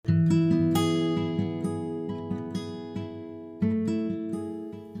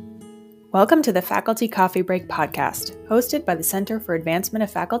Welcome to the Faculty Coffee Break podcast, hosted by the Center for Advancement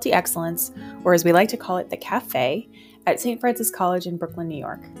of Faculty Excellence, or as we like to call it, the CAFE, at St. Francis College in Brooklyn, New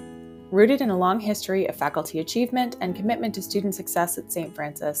York. Rooted in a long history of faculty achievement and commitment to student success at St.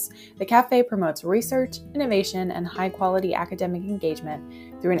 Francis, the CAFE promotes research, innovation, and high-quality academic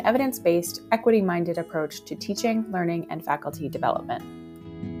engagement through an evidence-based, equity-minded approach to teaching, learning, and faculty development.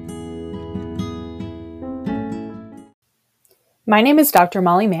 My name is Dr.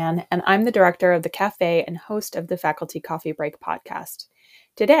 Molly Mann, and I'm the director of the CAFE and host of the Faculty Coffee Break podcast.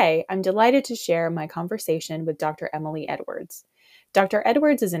 Today, I'm delighted to share my conversation with Dr. Emily Edwards. Dr.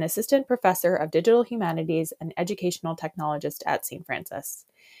 Edwards is an assistant professor of digital humanities and educational technologist at St. Francis.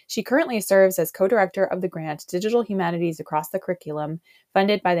 She currently serves as co-director of the grant Digital Humanities Across the Curriculum,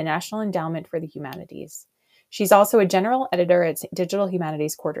 funded by the National Endowment for the Humanities. She's also a general editor at Digital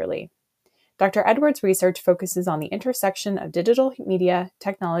Humanities Quarterly. Dr. Edwards' research focuses on the intersection of digital media,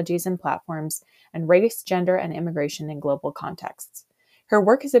 technologies and platforms, and race, gender, and immigration in global contexts. Her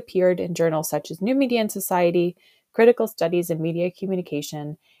work has appeared in journals such as New Media and Society, Critical Studies in Media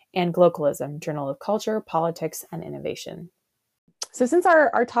Communication, and Glocalism, Journal of Culture, Politics, and Innovation. So since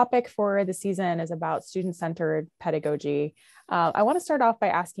our topic for the season is about student-centered pedagogy, I want to start off by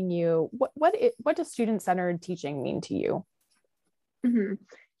asking you, what does student-centered teaching mean to you? Mm-hmm.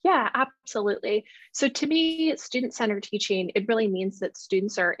 Yeah, absolutely. So to me, student-centered teaching, it really means that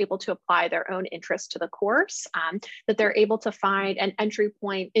students are able to apply their own interest to the course, that they're able to find an entry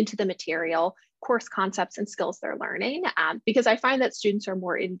point into the material, course concepts and skills they're learning, because I find that students are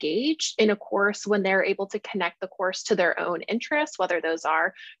more engaged in a course when they're able to connect the course to their own interests, whether those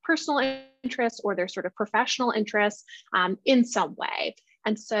are personal interests or their sort of professional interests in some way.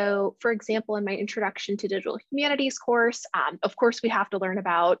 And so, for example, in my Introduction to Digital Humanities course, of course, we have to learn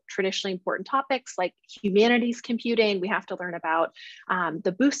about traditionally important topics like humanities computing. We have to learn about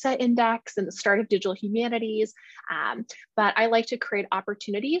the BUSA index and the start of digital humanities. But I like to create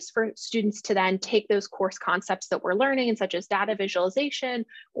opportunities for students to then take those course concepts that we're learning, such as data visualization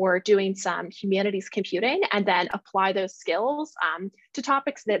or doing some humanities computing, and then apply those skills to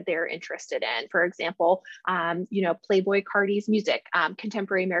topics that they're interested in. For example, Playboy Cardi's music,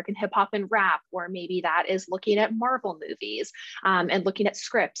 contemporary American hip hop and rap, or maybe that is looking at Marvel movies and looking at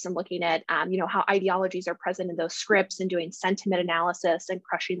scripts and looking at, how ideologies are present in those scripts and doing sentiment analysis and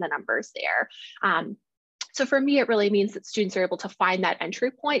crushing the numbers there. So for me, it really means that students are able to find that entry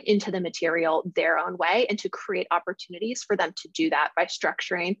point into the material their own way and to create opportunities for them to do that by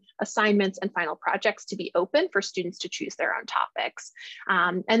structuring assignments and final projects to be open for students to choose their own topics.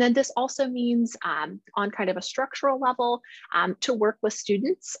 And then this also means on kind of a structural level to work with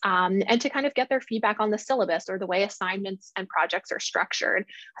students and to kind of get their feedback on the syllabus or the way assignments and projects are structured,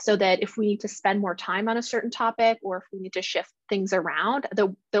 so that if we need to spend more time on a certain topic or if we need to shift things around,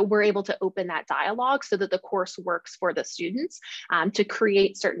 that we're able to open that dialogue so that the course works for the students to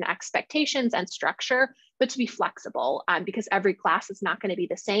create certain expectations and structure, but to be flexible because every class is not going to be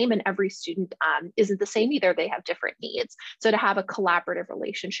the same and every student isn't the same either. They have different needs. So to have a collaborative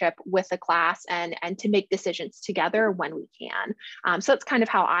relationship with the class and to make decisions together when we can. So that's kind of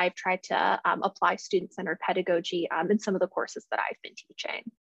how I've tried to apply student-centered pedagogy in some of the courses that I've been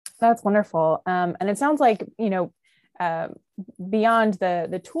teaching. That's wonderful. And it sounds like, beyond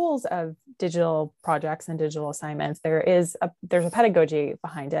the tools of digital projects and digital assignments, there's a pedagogy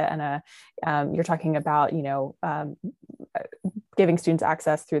behind it, and you're talking about giving students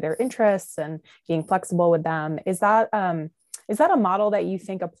access through their interests and being flexible with them. Is that a model that you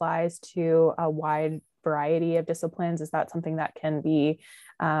think applies to a wide variety of disciplines? Is that something that can be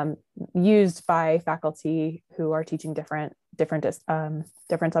used by faculty who are teaching different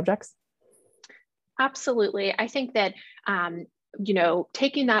subjects? Absolutely. I think that,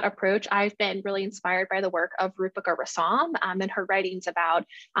 taking that approach, I've been really inspired by the work of Rupika Rassam and her writings about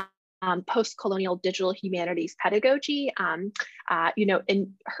post-colonial digital humanities pedagogy.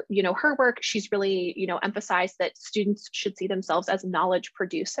 In her work, she's really, emphasized that students should see themselves as knowledge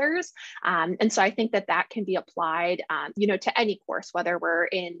producers. And so I think that can be applied, to any course, whether we're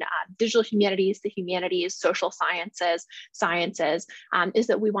in digital humanities, the humanities, social sciences, is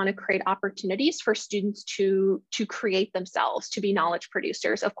that we want to create opportunities for students to create themselves, to be knowledge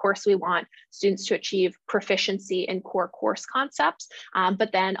producers. Of course, we want students to achieve proficiency in core course concepts,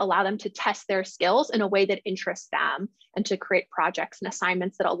 but then allow them them to test their skills in a way that interests them and to create projects and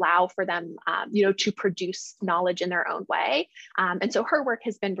assignments that allow for them, to produce knowledge in their own way. And so her work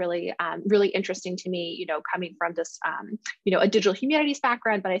has been really, really interesting to me, coming from this, a digital humanities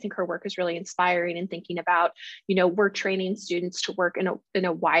background, but I think her work is really inspiring in thinking about, we're training students to work in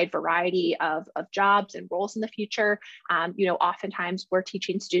a wide variety of jobs and roles in the future. Oftentimes we're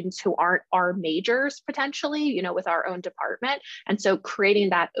teaching students who aren't our majors potentially, with our own department. And so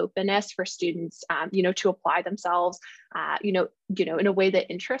creating that openness for students, to apply themselves, in a way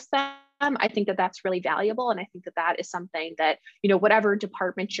that interests them. I think that that's really valuable. And I think that that is something that, whatever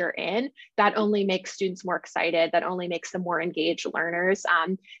department you're in, that only makes students more excited, that only makes them more engaged learners.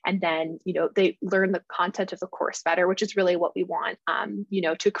 And then, they learn the content of the course better, which is really what we want,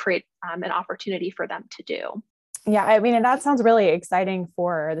 to create an opportunity for them to do. Yeah, I mean, and that sounds really exciting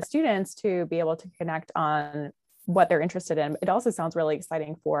for the students to be able to connect on what they're interested in. It also sounds really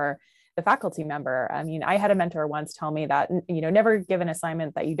exciting for the faculty member. I mean, I had a mentor once tell me that, never give an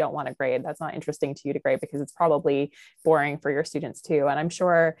assignment that you don't want to grade. That's not interesting to you to grade because it's probably boring for your students too. And I'm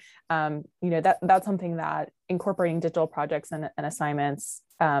sure, that's something that incorporating digital projects and assignments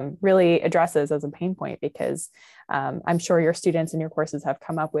really addresses as a pain point, because I'm sure your students in your courses have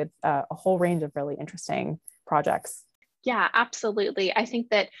come up with a whole range of really interesting projects. Yeah, absolutely. I think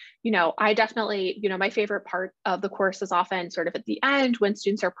that, I definitely, my favorite part of the course is often sort of at the end when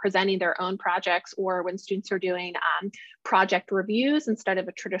students are presenting their own projects, or when students are doing project reviews. Instead of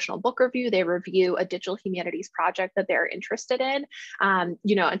a traditional book review, they review a digital humanities project that they're interested in. And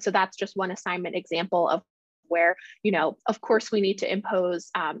so that's just one assignment example of where, of course, we need to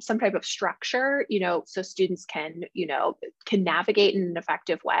impose some type of structure, so students can navigate in an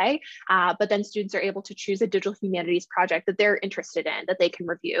effective way. But then students are able to choose a digital humanities project that they're interested in, that they can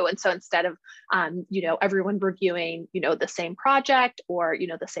review. And so instead of, everyone reviewing, the same project or,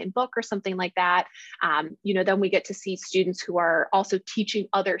 the same book or something like that, then we get to see students who are also teaching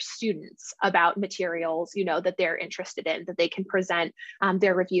other students about materials, that they're interested in, that they can present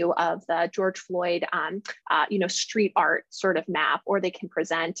their review of the George Floyd street art sort of map, or they can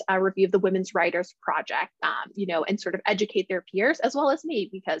present a review of the Women's Writers Project, and sort of educate their peers as well as me,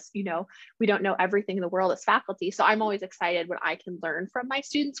 because, we don't know everything in the world as faculty. So I'm always excited when I can learn from my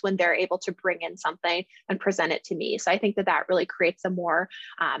students when they're able to bring in something and present it to me. So I think that that really creates a more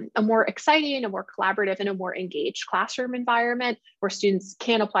exciting, a more collaborative, and a more engaged classroom environment where students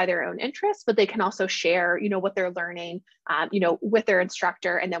can apply their own interests, but they can also share, what they're learning, with their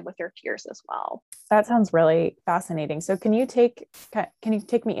instructor and then with their peers as well. That sounds really fascinating. So can you take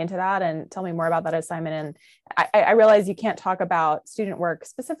me into that and tell me more about that assignment? And I realize you can't talk about student work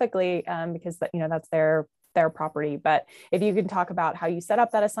specifically because that's their property, but if you can talk about how you set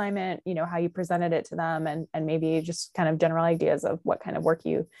up that assignment, how you presented it to them, and maybe just kind of general ideas of what kind of work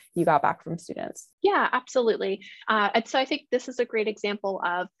you got back from students. Yeah, absolutely. And so I think this is a great example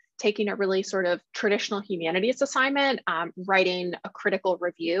of taking a really sort of traditional humanities assignment, writing a critical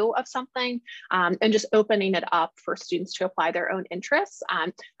review of something, and just opening it up for students to apply their own interests.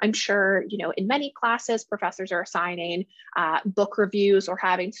 I'm sure, in many classes, professors are assigning book reviews or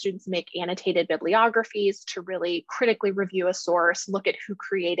having students make annotated bibliographies to really critically review a source, look at who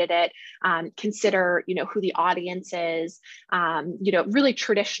created it, consider, who the audience is, really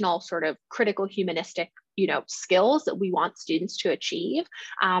traditional sort of critical humanistic skills that we want students to achieve.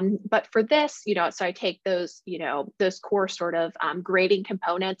 But for this, so I take those, those core sort of grading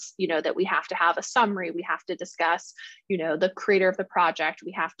components, that we have to have a summary, we have to discuss, the creator of the project,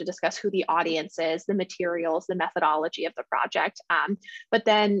 we have to discuss who the audience is, the materials, the methodology of the project. But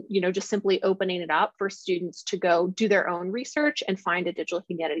then, just simply opening it up for students to go do their own research and find a digital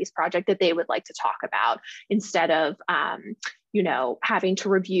humanities project that they would like to talk about, instead of having to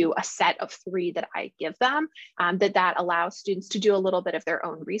review a set of 3 that I give them, that allows students to do a little bit of their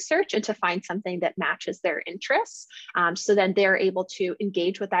own research and to find something that matches their interests. So then they're able to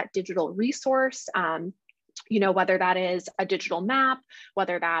engage with that digital resource, whether that is a digital map,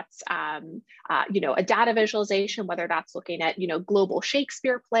 whether that's, a data visualization, whether that's looking at, global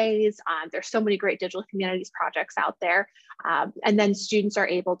Shakespeare plays. There's so many great digital humanities projects out there. And then students are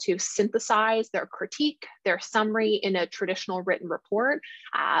able to synthesize their critique, their summary in a traditional written report.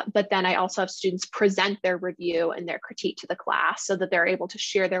 But then I also have students present their review and their critique to the class so that they're able to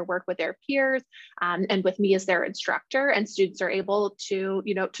share their work with their peers and with me as their instructor. And students are able to,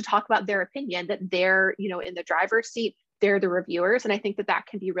 to talk about their opinion, that they're, in the driver's seat. they're the reviewers. And I think that that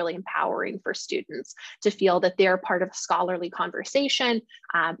can be really empowering for students to feel that they're part of a scholarly conversation,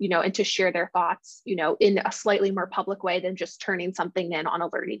 and to share their thoughts, in a slightly more public way than just turning something in on a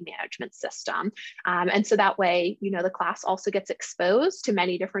learning management system. And so that way, the class also gets exposed to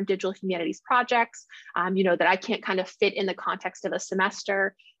many different digital humanities projects, that I can't kind of fit in the context of a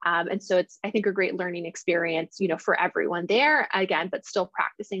semester. And so it's, I think, a great learning experience, for everyone there, again, but still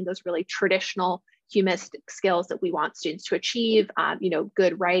practicing those really traditional humanistic skills that we want students to achieve,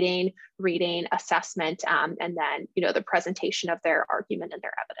 good writing, reading, assessment, and then, the presentation of their argument and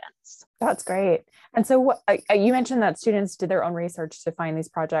their evidence. That's great. And so you mentioned that students did their own research to find these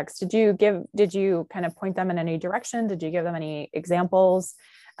projects. Did you kind of point them in any direction? Did you give them any examples?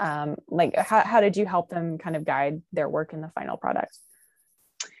 How did you help them kind of guide their work in the final product?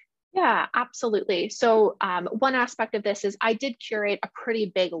 Yeah, absolutely. So one aspect of this is I did curate a pretty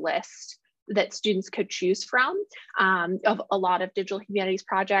big list that students could choose from of a lot of digital humanities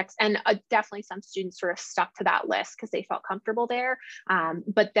projects. And definitely some students sort of stuck to that list because they felt comfortable there.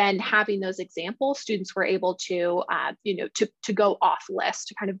 But then having those examples, students were able to, to go off list,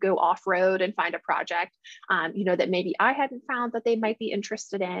 to kind of go off road and find a project, that maybe I hadn't found that they might be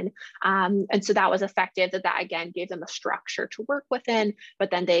interested in. And so that was effective, that again gave them a structure to work within,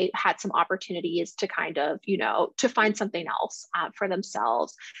 but then they had some opportunities to kind of, to find something else for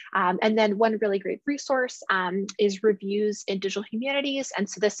themselves. And then one really great resource is Reviews in Digital Humanities. And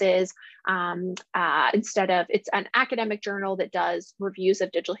so this is, it's an academic journal that does reviews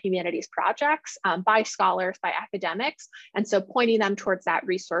of digital humanities projects by scholars, by academics. And so pointing them towards that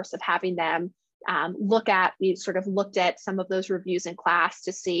resource of having them we sort of looked at some of those reviews in class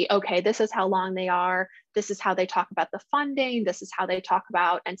to see, okay, this is how long they are. This is how they talk about the funding. This is how they talk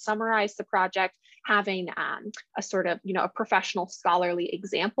about and summarize the project, having a sort of, a professional scholarly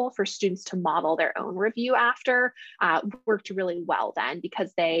example for students to model their own review after worked really well then,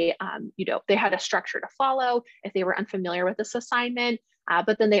 because they, they had a structure to follow if they were unfamiliar with this assignment.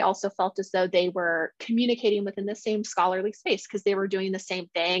 But then they also felt as though they were communicating within the same scholarly space because they were doing the same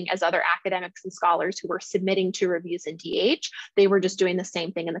thing as other academics and scholars who were submitting to reviews in DH. They were just doing the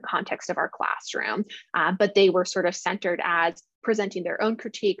same thing in the context of our classroom, but they were sort of centered as presenting their own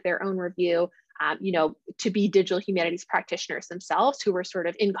critique, their own review, to be digital humanities practitioners themselves who were sort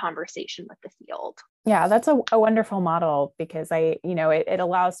of in conversation with the field. Yeah, that's a wonderful model, because it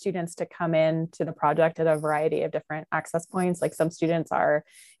allows students to come into the project at a variety of different access points. Like some students are,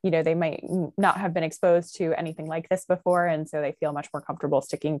 they might not have been exposed to anything like this before. And so they feel much more comfortable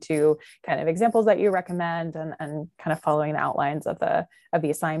sticking to kind of examples that you recommend and kind of following the outlines of the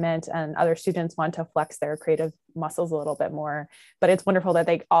assignment. And other students want to flex their creative muscles a little bit more. But it's wonderful that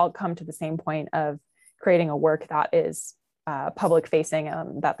they all come to the same point of creating a work that is public facing,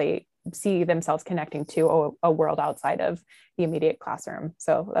 that they see themselves connecting to a world outside of the immediate classroom.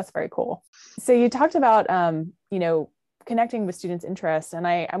 So that's very cool. So you talked about, connecting with students' interests, and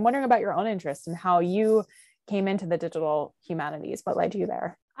I'm wondering about your own interest and how you came into the digital humanities. What led you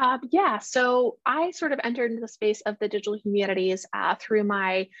there? So I sort of entered into the space of the digital humanities through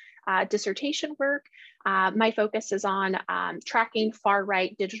my dissertation work. My focus is on tracking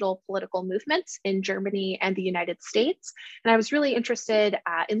far-right digital political movements in Germany and the United States. And I was really interested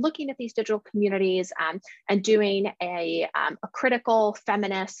in looking at these digital communities and doing a critical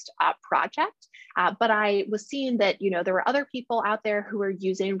feminist project. But I was seeing that, there were other people out there who were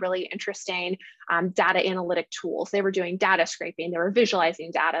using really interesting data analytic tools. They were doing data scraping, they were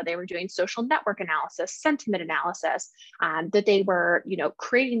visualizing data, they were doing social network analysis, sentiment analysis, that they were,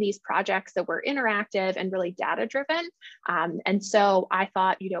 creating these projects that were interactive and really data driven. And so I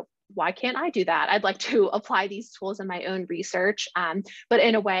thought, why can't I do that? I'd like to apply these tools in my own research, but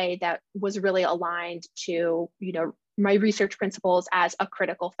in a way that was really aligned to, my research principles as a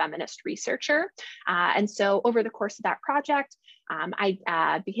critical feminist researcher. And so over the course of that project,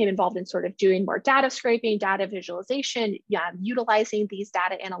 I became involved in sort of doing more data scraping, data visualization, utilizing these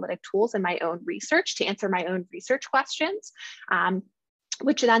data analytic tools in my own research to answer my own research questions.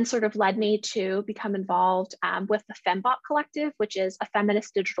 Which then sort of led me to become involved with the Fembot Collective, which is a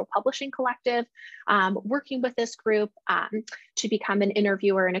feminist digital publishing collective, working with this group to become an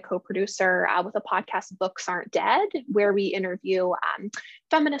interviewer and a co-producer with a podcast, Books Aren't Dead, where we interview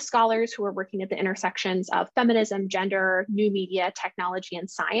feminist scholars who are working at the intersections of feminism, gender, new media, technology, and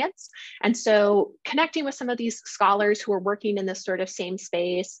science. And so connecting with some of these scholars who are working in this sort of same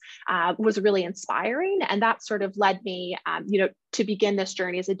space was really inspiring. And that sort of led me, to begin this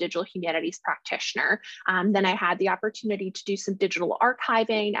journey as a digital humanities practitioner. Then I had the opportunity to do some digital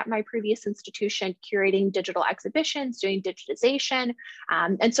archiving at my previous institution, curating digital exhibitions, doing digitization.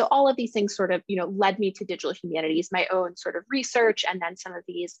 And so all of these things sort of, led me to digital humanities, my own sort of research, and then some of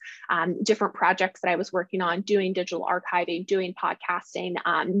these different projects that I was working on, doing digital archiving, doing podcasting,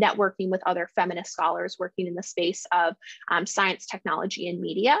 networking with other feminist scholars working in the space of science, technology, and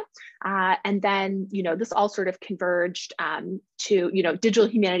media. And then, this all sort of converged to, digital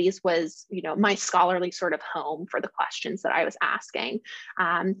humanities was, my scholarly sort of home for the questions that I was asking,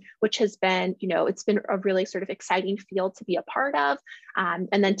 which has been, it's been a really sort of exciting field to be a part of.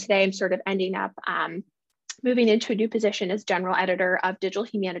 And then today I'm sort of ending up moving into a new position as general editor of Digital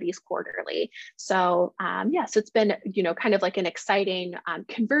Humanities Quarterly. So so it's been, kind of like an exciting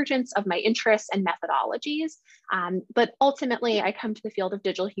convergence of my interests and methodologies. But ultimately, I come to the field of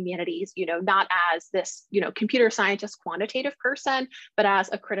digital humanities, not as this, computer scientist, quantitative person, but as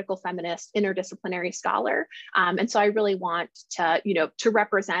a critical feminist, interdisciplinary scholar. And so I really want to, to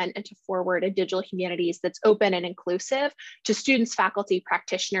represent and to forward a digital humanities that's open and inclusive to students, faculty,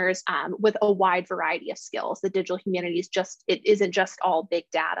 practitioners with a wide variety of skills. The digital humanities it isn't just all big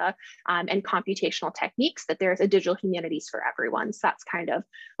data and computational techniques, that there's a digital humanities for everyone. So that's kind of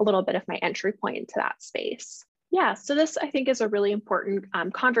a little bit of my entry point into that space. Yeah, so this I think is a really important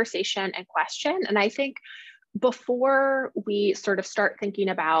conversation and question. And I think before we sort of start thinking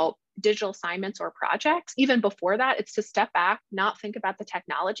about digital assignments or projects, even before that, it's to step back, not think about the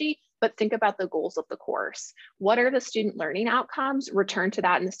technology, but think about the goals of the course. What are the student learning outcomes? Return to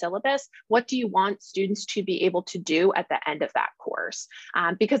that in the syllabus. What do you want students to be able to do at the end of that course?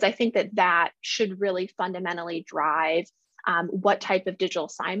 Because I think that should really fundamentally drive what type of digital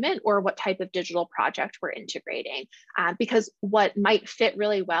assignment or what type of digital project we're integrating. Because what might fit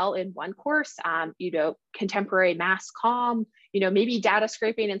really well in one course, contemporary mass comm, maybe data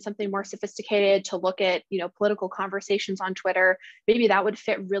scraping and something more sophisticated to look at, political conversations on Twitter, maybe that would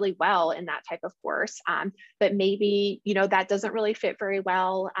fit really well in that type of course. But maybe, that doesn't really fit very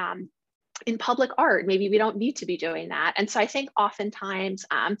well in public art. Maybe we don't need to be doing that. And so I think oftentimes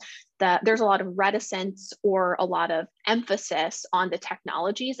that there's a lot of reticence or a lot of emphasis on the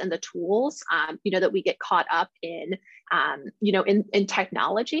technologies and the tools, that we get caught up in, in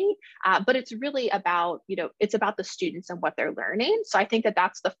technology. But it's really about, it's about the students and what they're learning. So I think that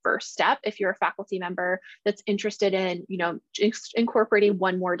that's the first step. If you're a faculty member that's interested in, incorporating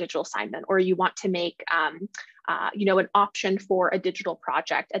one more digital assignment, or you want to make, an option for a digital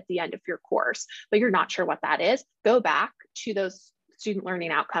project at the end of your course, but you're not sure what that is, go back to those student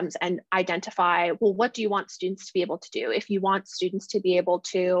learning outcomes and identify, well, what do you want students to be able to do? If you want students to be able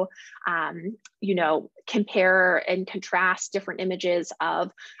to, compare and contrast different images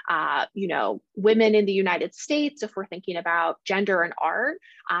of, women in the United States, if we're thinking about gender and art,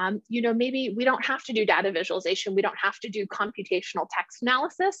 maybe we don't have to do data visualization. We don't have to do computational text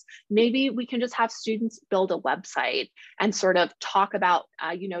analysis. Maybe we can just have students build a website and sort of talk about,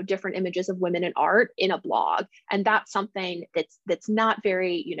 different images of women in art in a blog. And that's something that's not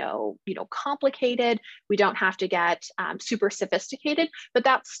very, complicated. We don't have to get super sophisticated, but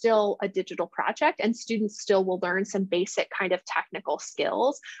that's still a digital project, and students still will learn some basic kind of technical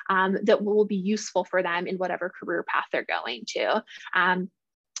skills that will be useful for them in whatever career path they're going to.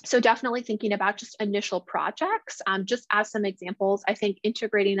 So definitely thinking about just initial projects. Just as some examples, I think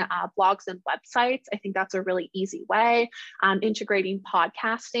integrating blogs and websites, I think that's a really easy way. Integrating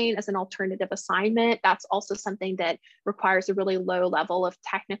podcasting as an alternative assignment, that's also something that requires a really low level of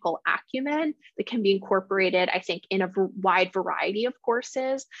technical acumen that can be incorporated, I think, in a wide variety of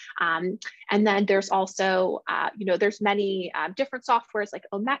courses. And then there's also, there's many different softwares like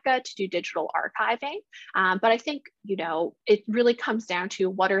Omeka to do digital archiving. But I think, it really comes down to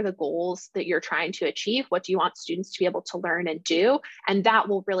what are the goals that you're trying to achieve? What do you want students to be able to learn and do? And that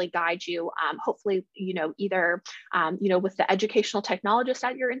will really guide you, hopefully, either, with the educational technologist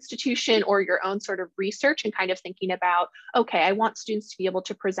at your institution or your own sort of research and kind of thinking about, okay, I want students to be able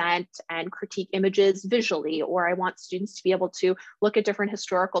to present and critique images visually, or I want students to be able to look at different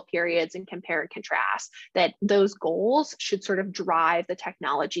historical periods and compare and contrast, that those goals should sort of drive the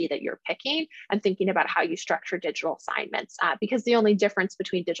technology that you're picking and thinking about how you structure digital assignments. Because the only difference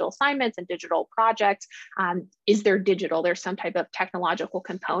between digital assignments and digital projects is they're digital. There's some type of technological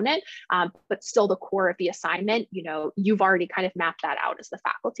component, but still the core of the assignment, you've already kind of mapped that out as the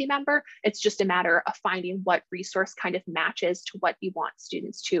faculty member. It's just a matter of finding what resource kind of matches to what you want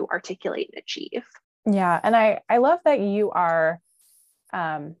students to articulate and achieve. Yeah, and I love that you are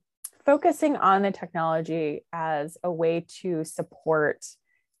focusing on the technology as a way to support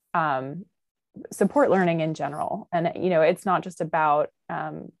support learning in general. And, it's not just about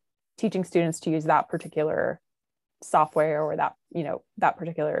teaching students to use that particular software or that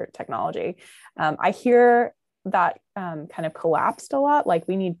particular technology. I hear that kind of collapsed a lot. Like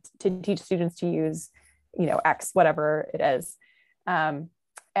we need to teach students to use, X, whatever it is.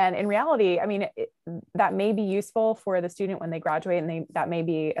 And in reality, I mean, that may be useful for the student when they graduate, and that may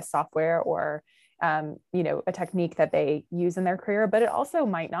be a software or, a technique that they use in their career, but it also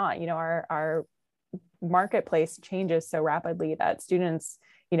might not. Our marketplace changes so rapidly that students,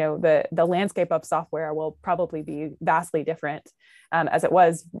 the landscape of software will probably be vastly different as it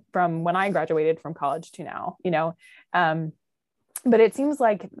was from when I graduated from college to now, but it seems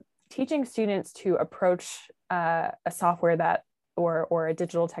like teaching students to approach a software that or a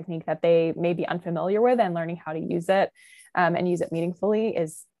digital technique that they may be unfamiliar with, and learning how to use it and use it meaningfully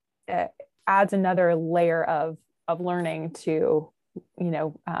adds another layer of learning to,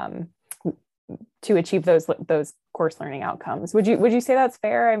 to achieve those course learning outcomes. Would you say that's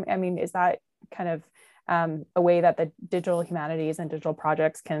fair? I mean, is that kind of a way that the digital humanities and digital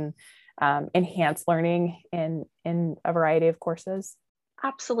projects can enhance learning in a variety of courses?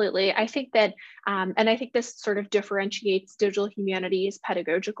 Absolutely. I think that, and I think this sort of differentiates digital humanities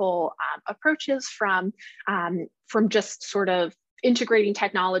pedagogical approaches from just sort of integrating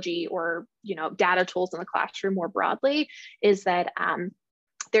technology or, data tools in the classroom more broadly, is that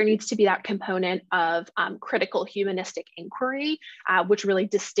there needs to be that component of critical humanistic inquiry, which really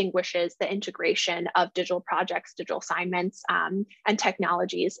distinguishes the integration of digital projects, digital assignments, and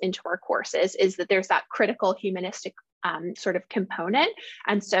technologies into our courses, is that there's that critical humanistic sort of component.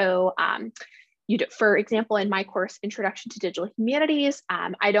 And so, for example, in my course, Introduction to Digital Humanities,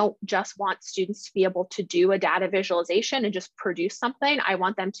 I don't just want students to be able to do a data visualization and just produce something. I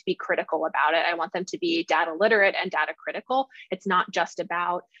want them to be critical about it. I want them to be data literate and data critical. It's not just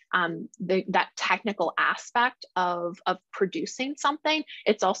about that technical aspect of producing something.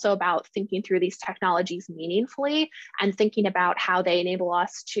 It's also about thinking through these technologies meaningfully and thinking about how they enable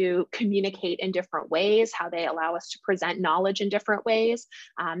us to communicate in different ways, how they allow us to present knowledge in different ways,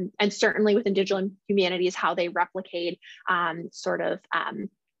 and certainly within digital humanities, how they replicate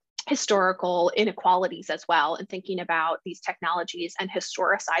historical inequalities as well, and thinking about these technologies and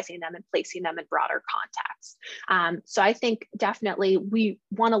historicizing them and placing them in broader context. So I think definitely we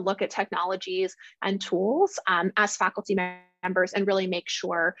want to look at technologies and tools as faculty members and really make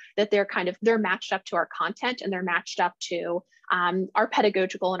sure that they're matched up to our content and they're matched up to our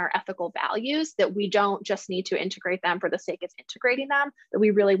pedagogical and our ethical values, that we don't just need to integrate them for the sake of integrating them, that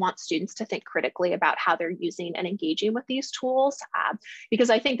we really want students to think critically about how they're using and engaging with these tools. Because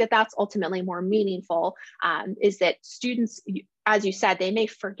I think that that's ultimately more meaningful, is that students, as you said, they may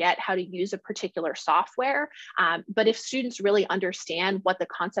forget how to use a particular software, but if students really understand what the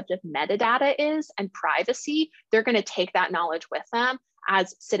concept of metadata is and privacy, they're going to take that knowledge with them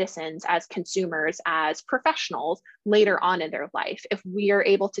as citizens, as consumers, as professionals later on in their life. If we are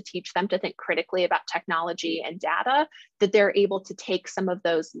able to teach them to think critically about technology and data, that they're able to take some of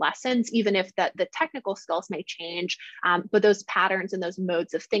those lessons, even if the technical skills may change, but those patterns and those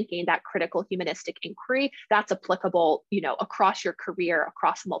modes of thinking, that critical humanistic inquiry, that's applicable, across your career,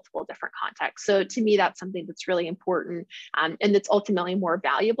 across multiple different contexts. So to me, that's something that's really important, and that's ultimately more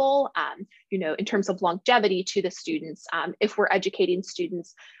valuable, in terms of longevity to the students, if we're educating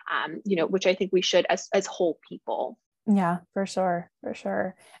students, which I think we should as whole people. Yeah, for sure.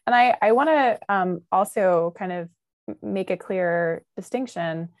 And I want to also kind of make a clear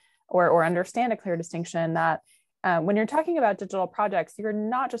distinction or understand a clear distinction that when you're talking about digital projects, you're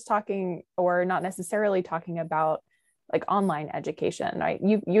not just talking, or not necessarily talking about, like online education, right?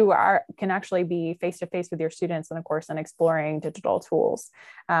 You can actually be face to face with your students in a course and exploring digital tools.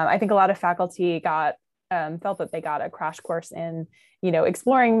 I think a lot of faculty felt that they got a crash course in,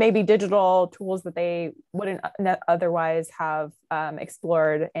 exploring maybe digital tools that they wouldn't otherwise have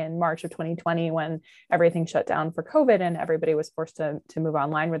explored in March of 2020, when everything shut down for COVID and everybody was forced to move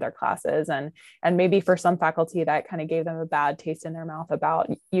online with their classes. And maybe for some faculty that kind of gave them a bad taste in their mouth about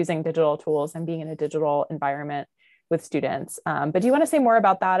using digital tools and being in a digital environment with students. But do you want to say more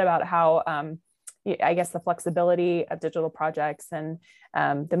about that, about how I guess the flexibility of digital projects and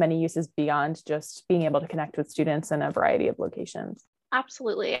the many uses beyond just being able to connect with students in a variety of locations?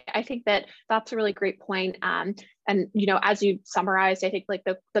 Absolutely. I think that that's a really great point. and, you know, as you summarized, I think like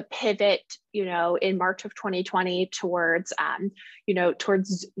the pivot, you know, in March of 2020 towards,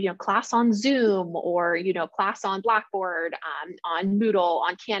 class on Zoom, or, you know, class on Blackboard, on Moodle,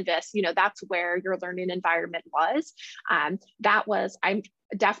 on Canvas, you know, that's where your learning environment was. I'm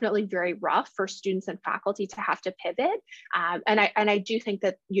definitely very rough for students and faculty to have to pivot. And I do think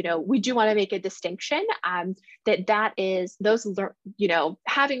that, you know, we do want to make a distinction, that is those, you know,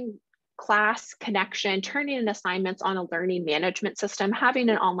 having class connection, turning in assignments on a learning management system, having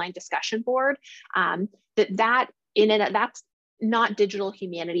an online discussion board, that's not digital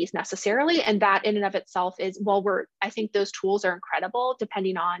humanities necessarily. And that in and of itself is, I think those tools are incredible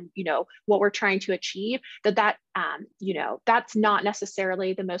depending on, you know, what we're trying to achieve, that's not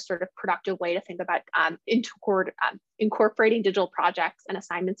necessarily the most sort of productive way to think about incorporating digital projects and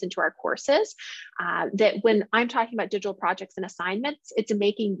assignments into our courses. That when I'm talking about digital projects and assignments, it's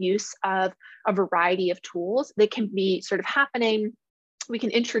making use of a variety of tools that can be sort of happening. We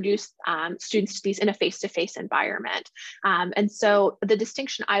can introduce students to these in a face-to-face environment. And so the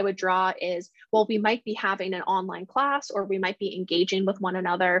distinction I would draw is, well, we might be having an online class, or we might be engaging with one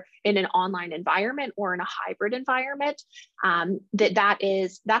another in an online environment or in a hybrid environment.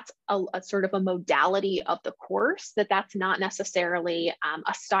 That's a sort of a modality of the course, that's not necessarily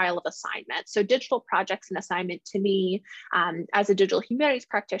a style of assignment. So digital projects and assignment, to me, as a digital humanities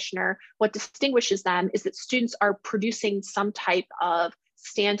practitioner, what distinguishes them is that students are producing some type of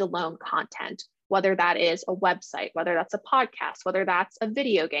standalone content, whether that is a website, whether that's a podcast, whether that's a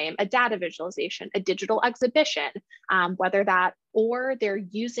video game, a data visualization, a digital exhibition, or they're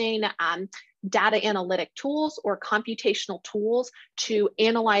using data analytic tools or computational tools to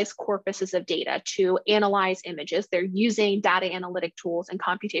analyze corpuses of data, to analyze images. They're using data analytic tools and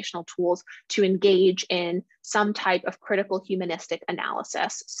computational tools to engage in some type of critical humanistic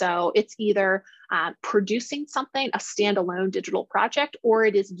analysis. So it's either producing something, a standalone digital project, or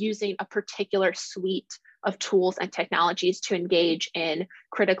it is using a particular suite of tools and technologies to engage in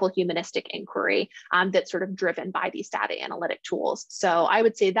critical humanistic inquiry that's sort of driven by these data analytic tools. So I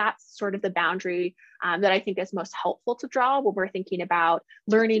would say that's sort of the boundary that I think is most helpful to draw when we're thinking about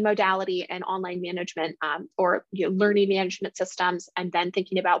learning modality and online management, or learning management systems, and then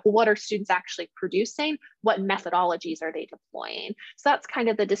thinking about, well, what are students actually producing? What methodologies are they deploying? So that's kind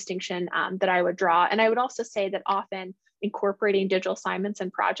of the distinction that I would draw. And I would also say that often incorporating digital assignments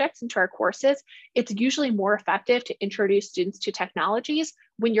and projects into our courses, it's usually more effective to introduce students to technologies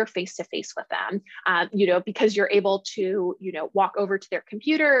when you're face-to-face with them, because you're able to, walk over to their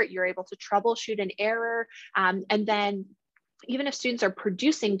computer, you're able to troubleshoot an error, and then even if students are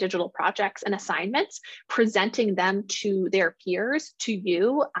producing digital projects and assignments, presenting them to their peers, to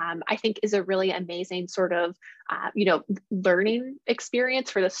you, I think is a really amazing sort of, learning experience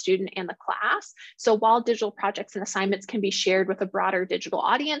for the student and the class. So while digital projects and assignments can be shared with a broader digital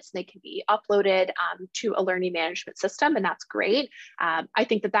audience, they can be uploaded to a learning management system, and that's great. I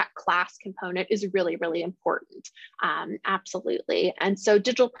think that class component is really, really important. Absolutely. And so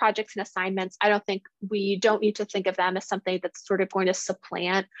digital projects and assignments, we don't need to think of them as something that's sort of going to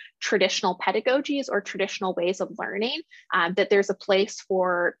supplant traditional pedagogies or traditional ways of learning, that there's a place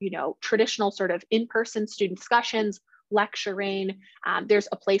for, traditional sort of in-person student discussions, lecturing. There's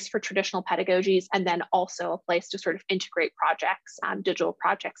a place for traditional pedagogies, and then also a place to sort of integrate projects, digital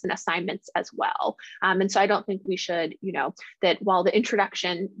projects and assignments as well. And so I don't think we should, that while the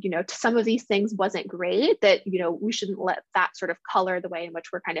introduction, to some of these things wasn't great, that, we shouldn't let that sort of color the way in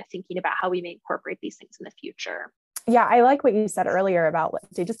which we're kind of thinking about how we may incorporate these things in the future. Yeah, I like what you said earlier about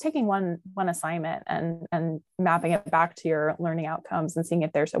just taking one assignment and mapping it back to your learning outcomes and seeing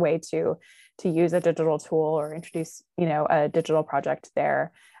if there's a way to use a digital tool or introduce, a digital project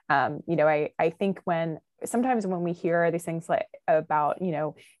there. I think sometimes when we hear these things like about,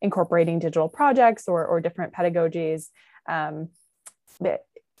 incorporating digital projects or different pedagogies,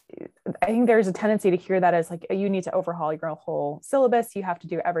 I think there's a tendency to hear that as like, you need to overhaul your whole syllabus. You have to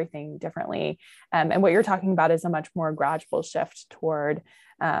do everything differently. And what you're talking about is a much more gradual shift toward,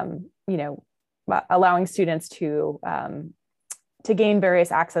 allowing students to gain various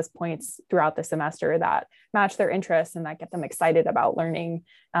access points throughout the semester that match their interests and that get them excited about learning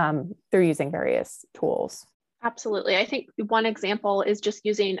through using various tools. Absolutely. I think one example is just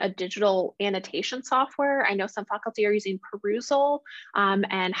using a digital annotation software. I know some faculty are using Perusal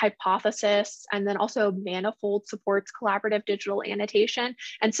and Hypothesis, and then also Manifold supports collaborative digital annotation.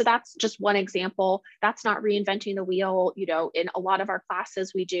 And so that's just one example. That's not reinventing the wheel. In a lot of our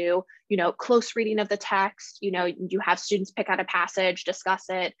classes, we do, close reading of the text. You have students pick out a passage, discuss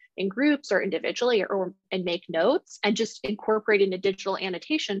it in groups or individually, and make notes. And just incorporating a digital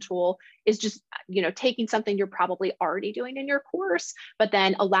annotation tool is just, taking something you're probably already doing in your course, but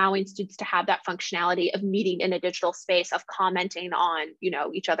then allowing students to have that functionality of meeting in a digital space, of commenting on,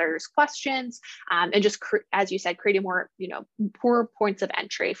 each other's questions, and just, as you said, creating more, more points of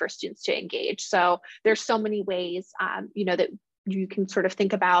entry for students to engage. So there's so many ways, that you can sort of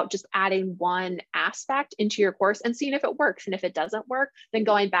think about just adding one aspect into your course and seeing if it works. And if it doesn't work, then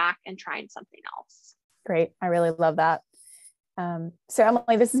going back and trying something else. Great. I really love that. So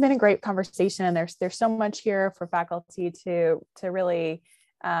Emily, this has been a great conversation. There's so much here for faculty to really,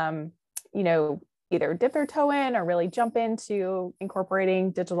 either dip their toe in or really jump into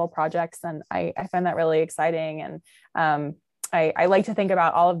incorporating digital projects. And I find that really exciting. And I like to think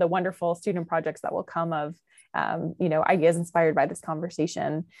about all of the wonderful student projects that will come of ideas inspired by this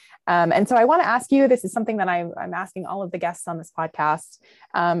conversation. And so I want to ask you, this is something that I'm asking all of the guests on this podcast.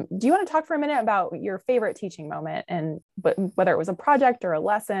 Do you want to talk for a minute about your favorite teaching moment, and whether it was a project or a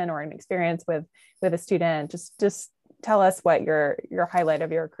lesson or an experience with a student? Just tell us what your highlight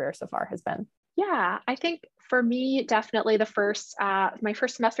of your career so far has been. Yeah, I think for me, definitely my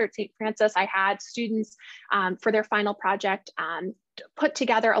first semester at St. Francis, I had students for their final project put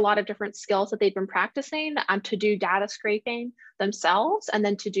together a lot of different skills that they'd been practicing to do data scraping themselves, and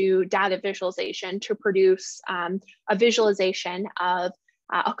then to do data visualization to produce a visualization of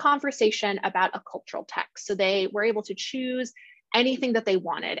a conversation about a cultural text. So they were able to choose anything that they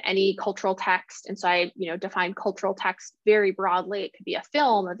wanted, any cultural text. And so I, defined cultural text very broadly. It could be a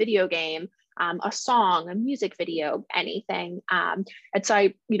film, a video game, a song, a music video, anything. And so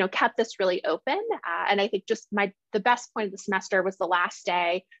I, kept this really open. And I think just the best point of the semester was the last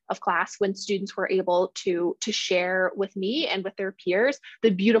day of class, when students were able to share with me and with their peers the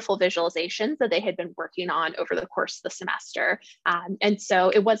beautiful visualizations that they had been working on over the course of the semester. And so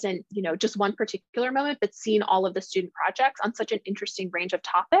it wasn't, just one particular moment, but seeing all of the student projects on such an interesting range of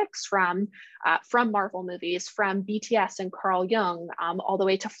topics, from Marvel movies, from BTS and Carl Jung, all the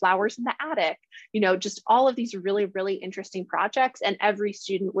way to Flowers in the Attic, just all of these really, really interesting projects. And every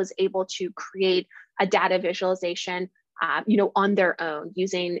student was able to create a data visualization, on their own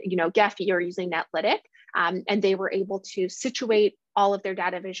using, Gephi or using Netlytic. And they were able to situate all of their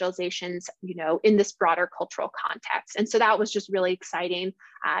data visualizations, in this broader cultural context. And so that was just really exciting,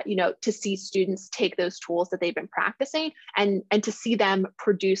 to see students take those tools that they've been practicing and to see them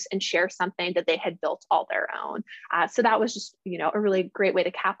produce and share something that they had built all their own. So that was just, a really great way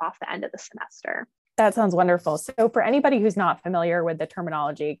to cap off the end of the semester. That sounds wonderful. So for anybody who's not familiar with the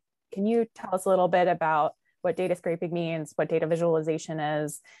terminology, can you tell us a little bit about what data scraping means, what data visualization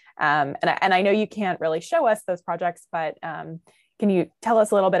is? And I know you can't really show us those projects, but can you tell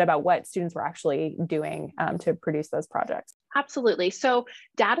us a little bit about what students were actually doing to produce those projects? Absolutely. So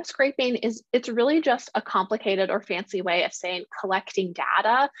data scraping it's really just a complicated or fancy way of saying collecting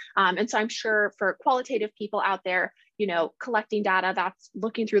data. And so I'm sure for qualitative people out there, collecting data, that's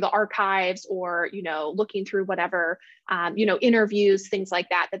looking through the archives or, looking through whatever, interviews, things like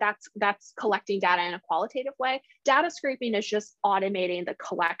that, that's collecting data in a qualitative way. Data scraping is just automating the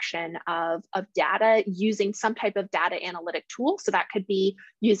collection of data using some type of data analytic tool. So that could be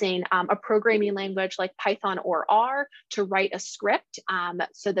using a programming language like Python or R to write a script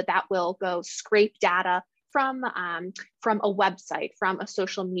so that will go scrape data from a website, from a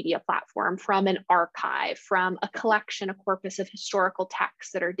social media platform, from an archive, from a collection, a corpus of historical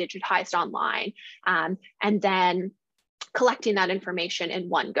texts that are digitized online, and then collecting that information in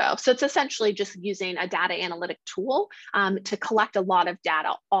one go. So it's essentially just using a data analytic tool to collect a lot of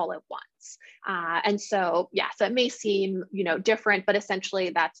data all at once. And so, so it may seem, different, but essentially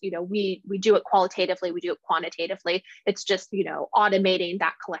that's, we do it qualitatively, we do it quantitatively. It's just, automating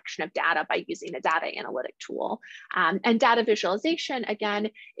that collection of data by using a data analytic tool. And data visualization, again,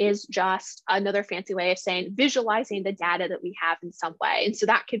 is just another fancy way of saying visualizing the data that we have in some way. And so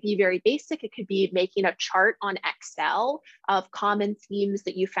that could be very basic. It could be making a chart on Excel of common themes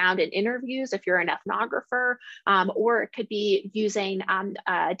that you found in interviews if you're an ethnographer, or it could be using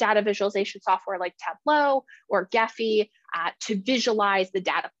data visualization software like Tableau or Gephi to visualize the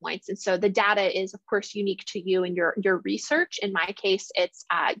data points. And so the data is, of course, unique to you and your research. In my case, it's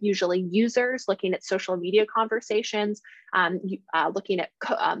usually users looking at social media conversations, looking at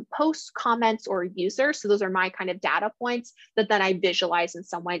posts, comments, or users. So those are my kind of data points that then I visualize in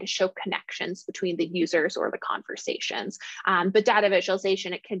some way to show connections between the users or the conversations. But data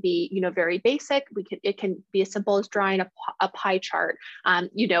visualization, it can be, very basic. It can be as simple as drawing a pie chart,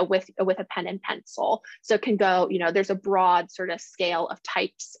 with a pen and pencil. So it can go, there's a broad broad sort of scale of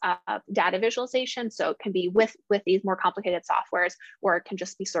types of data visualization. So it can be with these more complicated softwares, or it can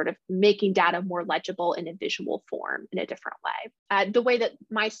just be sort of making data more legible in a visual form in a different way. The way that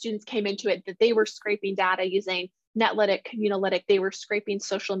my students came into it, that they were scraping data using Netlytic, Communilytic, they were scraping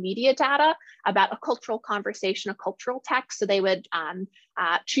social media data about a cultural conversation, a cultural text. So they would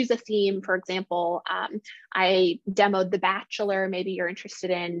choose a theme. For example, I demoed The Bachelor. Maybe you're interested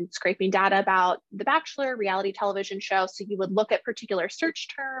in scraping data about The Bachelor, reality television show. So you would look at particular search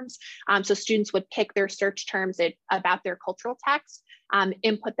terms. So students would pick their search terms about their cultural text,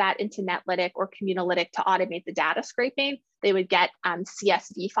 input that into Netlytic or Communilytic to automate the data scraping. They would get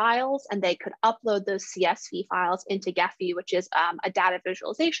CSV files, and they could upload those CSV files into Gephi, which is a data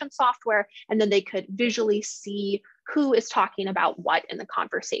visualization software, and then they could visually see who is talking about what in the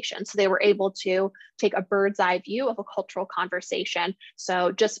conversation. So they were able to take a bird's eye view of a cultural conversation.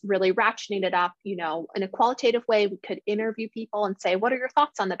 So just really ratcheting it up, in a qualitative way, we could interview people and say, what are your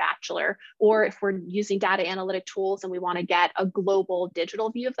thoughts on The Bachelor? Or if we're using data analytic tools and we want to get a global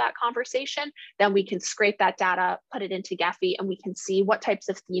digital view of that conversation, then we can scrape that data, put it into Gephi, and we can see what types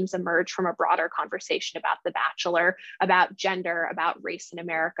of themes emerge from a broader conversation about The Bachelor, about gender, about race in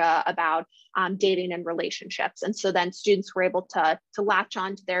America, about dating and relationships. And so then students were able to latch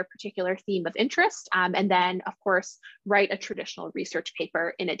on to their particular theme of interest, and then, of course, write a traditional research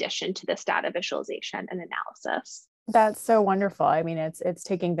paper in addition to this data visualization and analysis. That's so wonderful. I mean, it's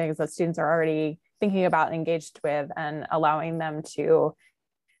taking things that students are already thinking about and engaged with and allowing them to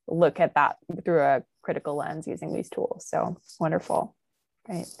look at that through a critical lens using these tools. So wonderful.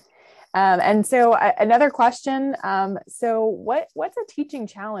 Right. And so another question. So what's a teaching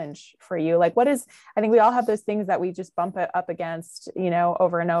challenge for you? Like, I think we all have those things that we just bump it up against,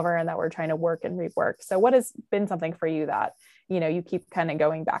 over and over, and that we're trying to work and rework. So what has been something for you that, you keep kind of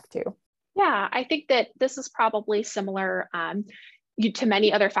going back to? Yeah, I think that this is probably similar to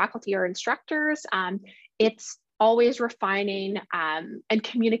many other faculty or instructors. It's always refining and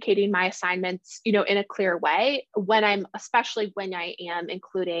communicating my assignments, in a clear way especially when I am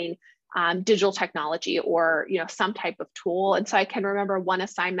including digital technology or, some type of tool. And so I can remember one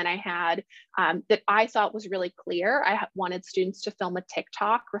assignment I had that I thought was really clear. I wanted students to film a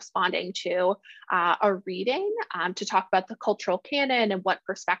TikTok responding to a reading to talk about the cultural canon and what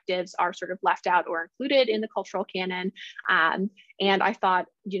perspectives are sort of left out or included in the cultural canon. And I thought,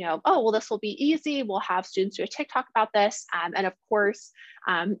 oh, well, this will be easy. We'll have students do a TikTok about this. And of course,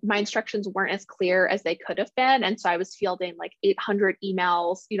 my instructions weren't as clear as they could have been. And so I was fielding like 800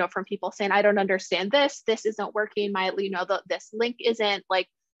 emails, from people saying, I don't understand this. This isn't working. This link isn't like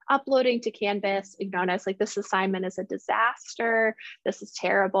uploading to Canvas, and I was like, this assignment is a disaster. This is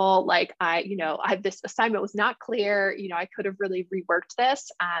terrible. Like, this assignment was not clear. I could have really reworked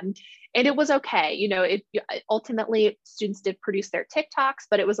this. And it was okay. Ultimately, students did produce their TikToks,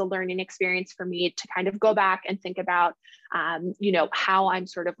 but it was a learning experience for me to kind of go back and think about, how I'm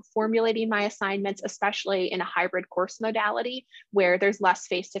sort of formulating my assignments, especially in a hybrid course modality where there's less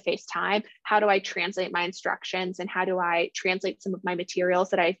face-to-face time. How do I translate my instructions, and how do I translate some of my materials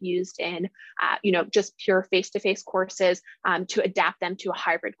that I've used in, just pure face-to-face courses to adapt them to a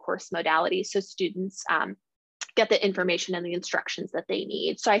hybrid course modality so students get the information and the instructions that they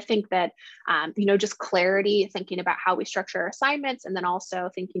need. So I think that, just clarity, thinking about how we structure our assignments, and then also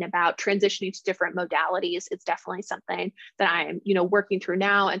thinking about transitioning to different modalities is definitely something that I'm, working through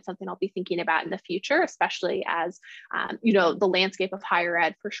now, and something I'll be thinking about in the future, especially as, the landscape of higher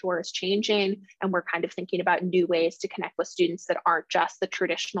ed for sure is changing. And we're kind of thinking about new ways to connect with students that aren't just the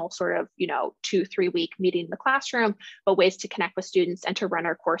traditional sort of, 2-3 week meeting in the classroom, but ways to connect with students and to run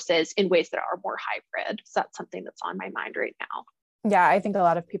our courses in ways that are more hybrid. So that's something that's on my mind right now. Yeah, I think a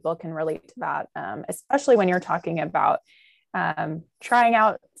lot of people can relate to that, especially when you're talking about trying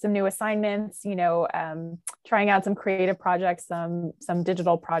out some new assignments, trying out some creative projects, some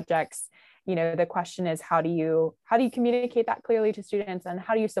digital projects. The question is, how do you communicate that clearly to students, and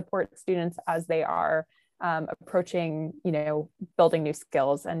how do you support students as they are approaching, building new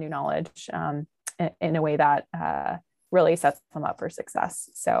skills and new knowledge in a way that really sets them up for success.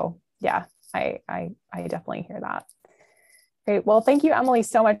 So yeah, I definitely hear that. Great. Well, thank you, Emily,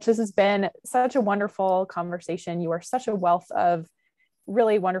 so much. This has been such a wonderful conversation. You are such a wealth of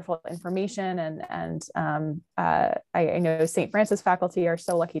really wonderful information. And I know St. Francis faculty are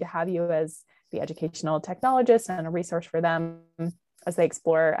so lucky to have you as the educational technologist and a resource for them as they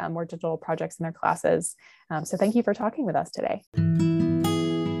explore more digital projects in their classes. So thank you for talking with us today.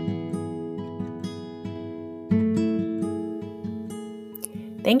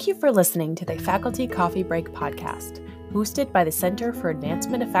 Thank you for listening to the Faculty Coffee Break podcast, hosted by the Center for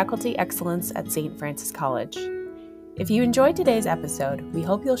Advancement of Faculty Excellence at St. Francis College. If you enjoyed today's episode, we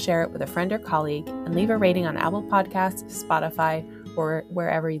hope you'll share it with a friend or colleague and leave a rating on Apple Podcasts, Spotify, or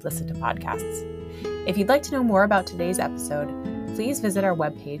wherever you listen to podcasts. If you'd like to know more about today's episode, please visit our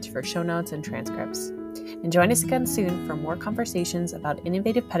webpage for show notes and transcripts. And join us again soon for more conversations about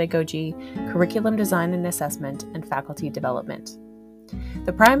innovative pedagogy, curriculum design and assessment, and faculty development.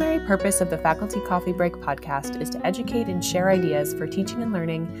 The primary purpose of the Faculty Coffee Break podcast is to educate and share ideas for teaching and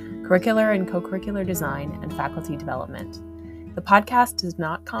learning, curricular and co-curricular design, and faculty development. The podcast does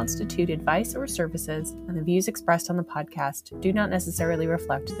not constitute advice or services, and the views expressed on the podcast do not necessarily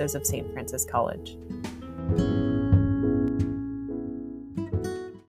reflect those of St. Francis College.